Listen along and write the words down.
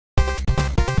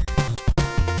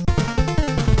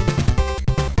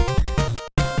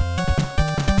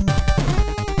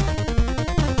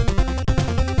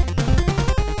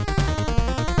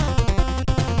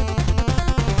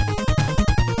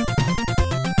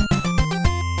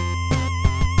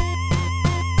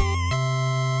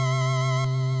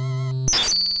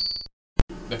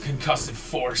The concussive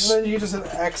force. And then you just hit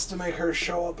X to make her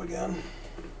show up again.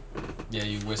 Yeah,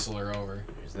 you whistle her over.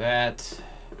 There's that.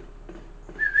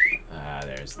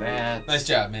 There's that. Nice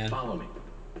job, man. Follow me.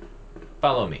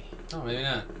 Follow me. Oh, maybe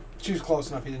not. She was close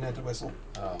enough, he didn't have to whistle.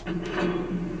 Oh.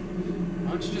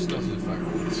 Why don't you just go through the fire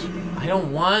once? I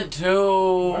don't want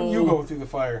to. Why don't you go through the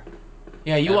fire?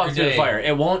 Yeah, you walk through the fire.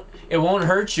 It won't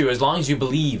hurt you as long as you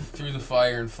believe. Through the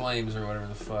fire and flames or whatever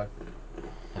the fuck.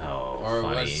 Oh, or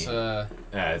funny. what's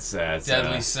That's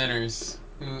Deadly Sinners?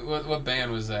 What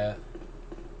band was that?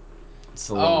 It's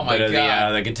a little bit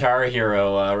of the Guitar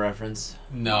Hero reference.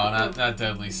 No, not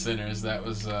Deadly Sinners. That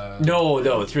was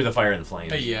No, Through the Fire and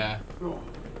Flames. Yeah. Who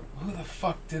the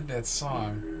fuck did that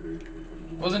song?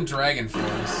 It wasn't Dragon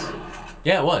Force.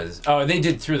 Yeah, it was. Oh, they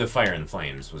did Through the Fire and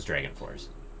Flames was Dragon Force.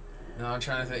 No, I'm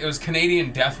trying to think. It was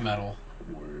Canadian death metal.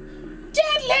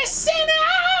 Deadly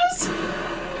Sinners!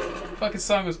 Fucking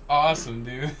song was awesome,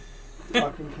 dude.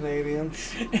 Fucking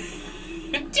Canadians.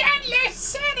 Deadly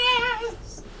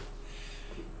Sinners!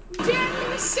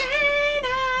 Deadly Sinners!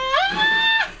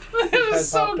 It was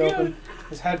so good. Open.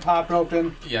 His head popped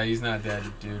open. Yeah, he's not dead,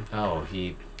 dude. Oh,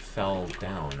 he fell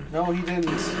down. No, he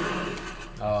didn't.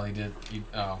 Oh, he did.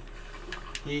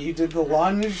 He did the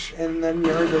lunge, and then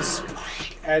you heard this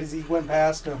as he went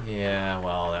past him. Yeah,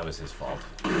 well, that was his fault.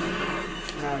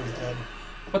 Now he's dead.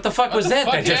 What the fuck was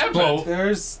that just blew?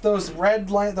 There's those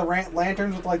red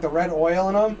lanterns with like the red oil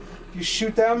in them. If you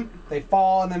shoot them, they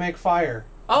fall and they make fire.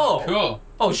 Oh, cool.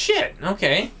 Oh shit.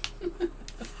 Okay.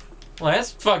 Well,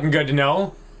 that's fucking good to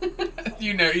know.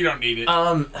 You don't need it.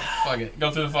 Fuck it.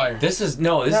 Go through the fire. This is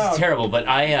terrible. But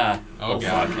Oh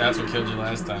god, that's what killed you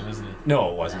last time, isn't it?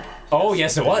 No, it wasn't. Oh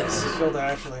yes, it was. It killed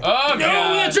Ashley. Oh no,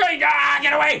 god. that's right. Ah,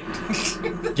 get away!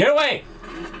 Get away!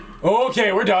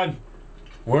 Okay, we're done.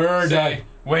 We're done.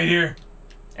 Wait here.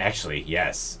 Actually,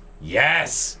 yes.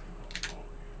 Yes.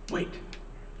 Wait.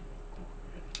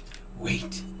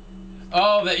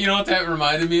 Oh, you know what that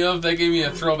reminded me of? That gave me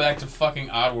a throwback to fucking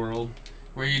Oddworld,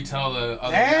 where you tell the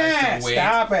other guys to wait.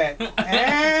 Stop it!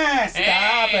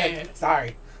 Stop it!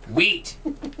 Sorry. Wait.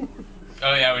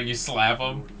 Oh yeah, when you slap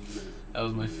them. That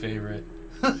was my favorite.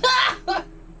 God,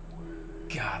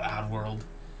 Oddworld.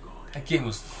 That game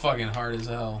was fucking hard as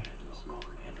hell.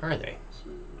 Where are they?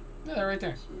 Yeah, they're right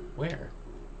there. Where?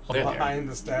 Oh, they're Behind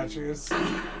the statues.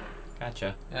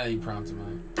 Gotcha. Yeah, you prompted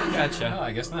mine. Gotcha. Oh,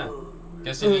 I guess not.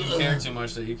 Guess you didn't care too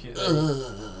much that you can't.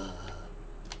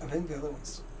 I think the other one's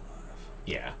still alive.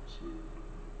 Yeah.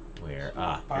 Where?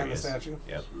 Behind the statue.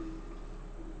 Yep.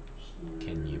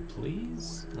 Can you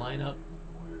please line up?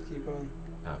 Keep on.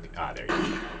 Okay. There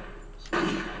you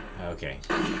go. Okay.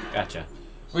 Gotcha.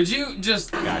 Would you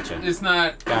just... Gotcha. It's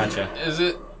not... Gotcha. Is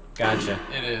it? Gotcha.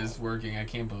 It is working. I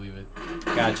can't believe it.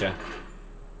 Gotcha.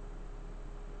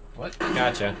 What?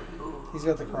 Gotcha. He's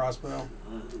got the crossbow.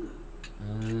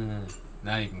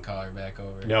 Now you can call her back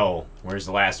over. No. Where's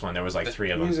the last one? There was like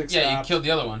 3 of them. Yeah, you killed the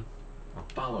other one. Oh.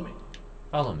 Follow me.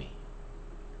 Follow me.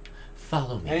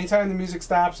 Follow me. Anytime the music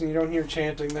stops and you don't hear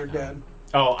chanting, they're dead.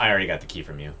 Oh, I already got the key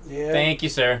from you. Yeah. Thank you,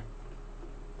 sir.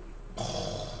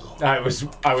 I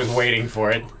was waiting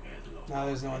for it. Now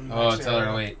there's no one in the Oh, next tell her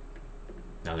area. to wait.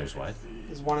 Now there's what?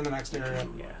 There's one in the next area.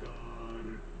 Yeah.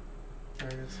 There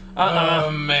it is.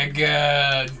 Oh my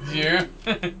god. You.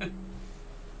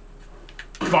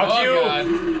 Fuck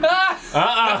you!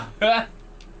 God.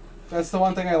 That's the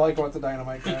one thing I like about the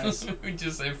dynamite guys. We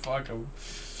just say fuck them.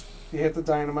 You hit the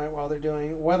dynamite while they're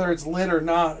doing, whether it's lit or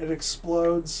not, it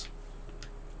explodes.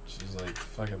 She's like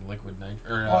fucking liquid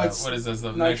nitro. Or it's what is this?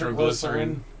 The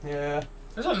nitroglycerin. Yeah.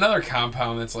 There's another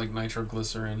compound that's like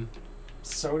nitroglycerin.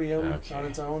 Sodium on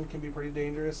its own can be pretty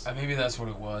dangerous. Maybe that's what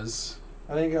it was.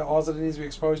 I think all it needs to be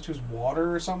exposed to is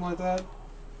water or something like that.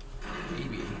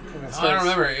 Maybe. I I don't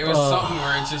remember. It was something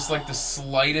where it's just like the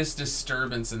slightest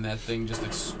disturbance in that thing just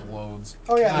explodes.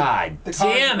 Oh yeah. God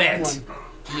damn it! One.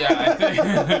 Yeah, I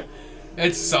think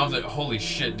it's something. Holy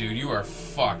shit, dude, you are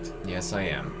fucked. Yes, I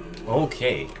am.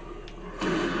 Okay.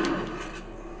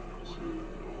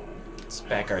 Let's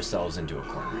back ourselves into a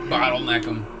corner. Bottleneck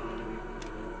him.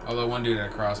 Although one dude had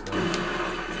a crossbow.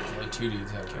 The 2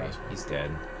 dudes had a crossbow. He's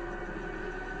dead.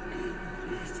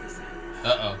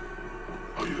 Uh-oh.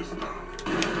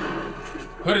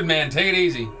 Hooded man, take it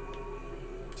easy.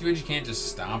 Too bad you can't just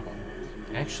stomp him.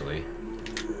 Actually,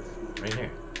 right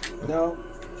here. No.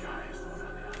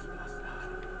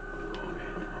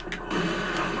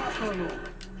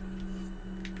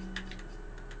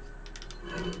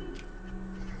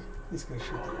 He's gonna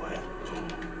shoot the light.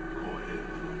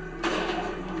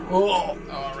 Oh,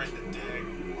 right in the dig.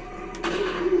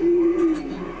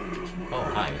 Oh,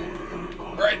 hi.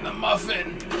 Right in the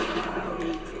muffin.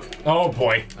 Oh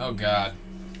boy. Oh god.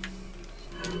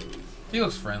 He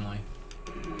looks friendly.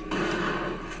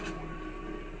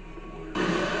 God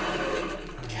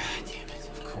damn it.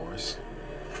 Of course.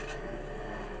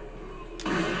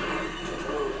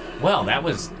 Well, that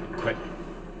was quick.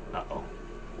 Uh-oh.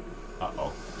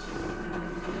 Uh-oh.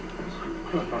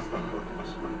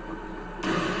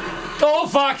 Oh,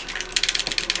 fuck!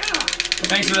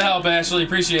 Thanks for the help, Ashley.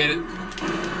 Appreciate it.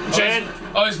 Jet!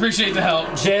 Always appreciate the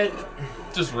help. Jet!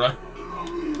 Just run.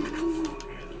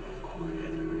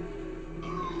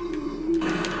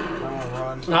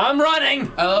 I'm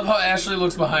running! I love how Ashley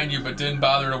looks behind you, but didn't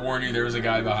bother to warn you there was a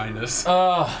guy behind us.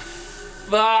 Oh,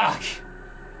 fuck!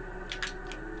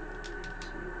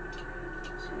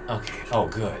 Okay. Oh,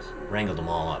 good. Wrangled them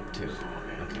all up, too.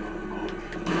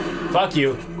 Okay. Fuck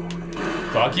you.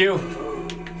 Fuck you.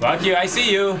 Fuck you. I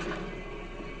see you.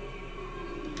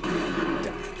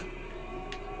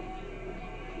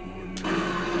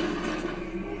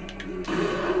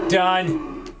 Done.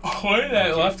 What did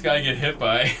that left guy get hit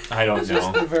by? I don't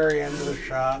Just the know. very end of the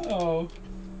shot. Oh.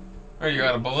 Are you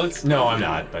out of bullets? No, I'm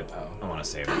not, but Oh. I want to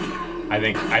save it. I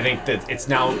think that it's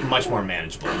now much more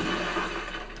manageable.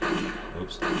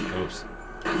 Oops. Oops.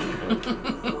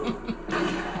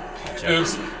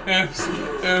 Oops. Oops.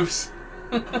 Oops.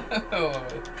 Oh.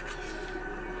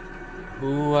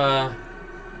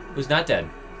 Who's not dead?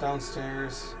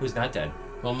 Downstairs. Who's not dead?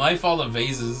 Well, knife all the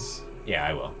vases. Yeah,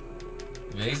 I will.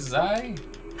 Vases, I?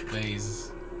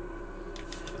 Vases.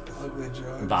 Ugly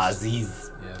jugs.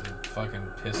 Bazis. Yeah, the fucking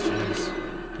piss jugs.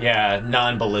 Yeah,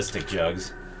 non-ballistic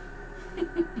jugs.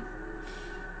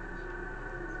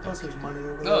 Plus there's money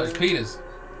over Oh, there's there. Peter's.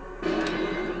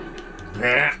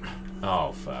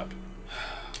 Oh, fuck.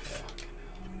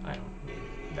 I don't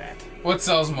need that. What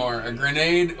sells more, a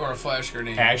grenade or a flash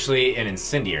grenade? Actually, an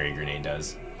incendiary grenade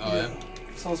does. Oh, yeah?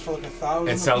 It sells for like 1,000.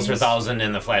 It sells for apiece. 1,000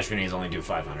 and the flash grenades only do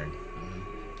 500.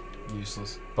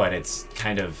 Useless. But it's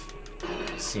kind of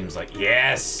seems like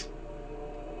yes.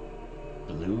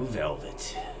 Blue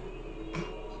velvet.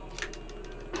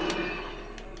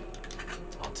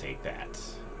 I'll take that.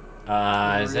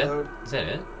 Is that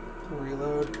it?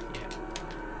 Reload. Yeah.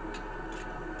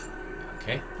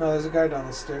 Okay. Oh, there's a guy down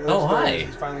the stairs. Oh, There's hi. He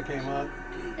finally came up.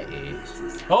 Hey.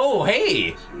 Oh,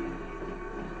 hey.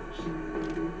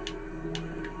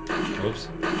 Oops.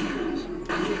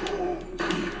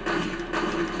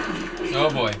 Oh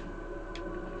boy.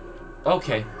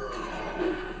 Okay.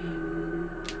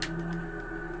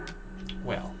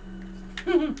 Well,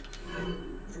 You're gonna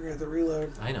have to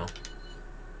reload. I know.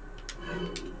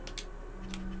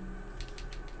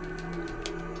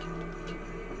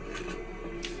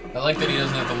 I like that he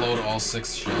doesn't have to load all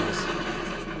 6 shells.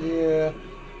 Yeah.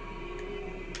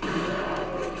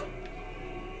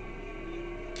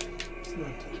 It's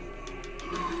not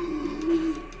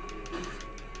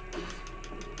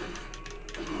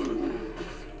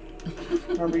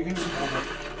Remember, you can just hold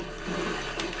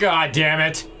it. God damn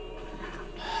it.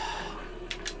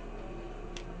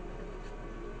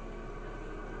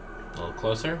 A little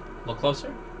closer. A little closer.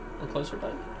 A little closer,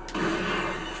 bud.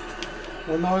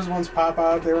 When those ones pop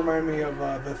out, they remind me of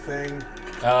the thing.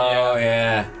 Oh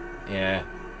yeah. Yeah.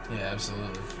 Yeah,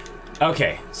 absolutely.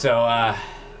 Okay, so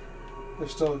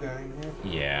There's still a guy in here.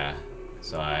 yeah.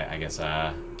 So I guess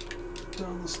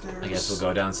Down the stairs. I guess we'll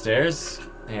go downstairs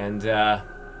and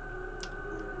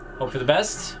hope for the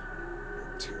best.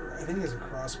 I think there's a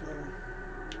crossbow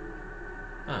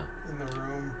Huh. in the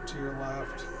room to your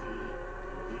left.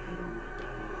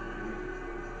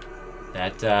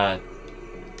 That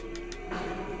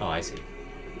oh, I see.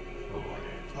 Oh boy.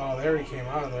 Oh, there he came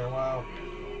out of there. Wow.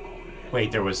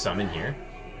 Wait, there was some in here?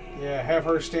 Yeah, have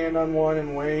her stand on one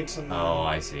and wait. And then... Oh,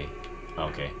 I see.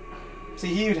 Okay.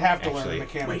 See, he'd have to learn Actually, the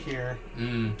mechanic wait. here.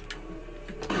 Mm.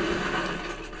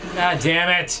 God damn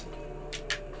it!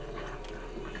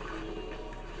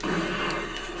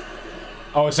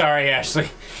 Oh, sorry, Ashley.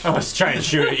 I was trying to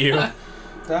shoot at you.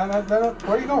 Where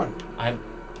are you going? I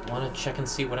want to check and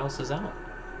see what else is out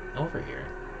over here.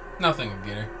 Nothing will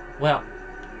get her. Well,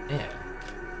 yeah.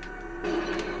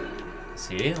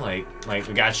 See, like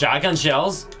we got shotgun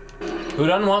shells. Who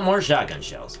doesn't want more shotgun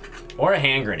shells? Or a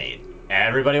hand grenade.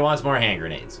 Everybody wants more hand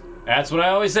grenades. That's what I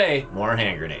always say. More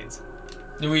hand grenades.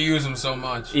 We use them so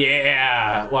much.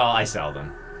 Yeah. Well, I sell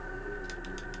them.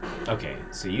 Okay,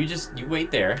 so you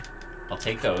wait there. I'll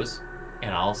take those,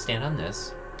 and I'll stand on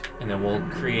this, and then we'll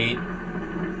create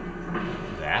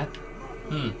that.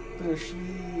 There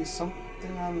should be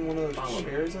something on one of those Follow me.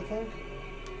 chairs, I think.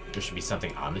 There should be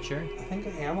something on the chair. I think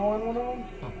ammo on one of them.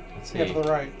 Oh, let's see. Yeah, to the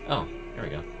right. Oh, here we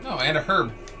go. No, and a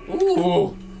herb.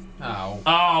 Ooh. Oh.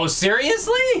 Oh,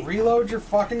 seriously? Reload your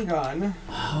fucking gun.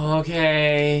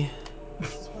 Okay.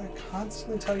 That's why I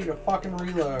constantly tell you to fucking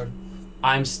reload.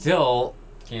 I'm still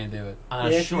Can't do it. on a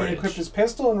If he shortage. equipped his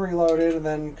pistol and reloaded and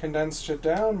then condensed shit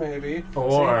down, maybe. Or-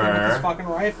 Same thing with his fucking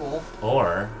rifle.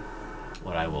 Or,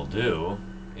 what I will do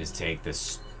is take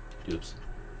this... Oops.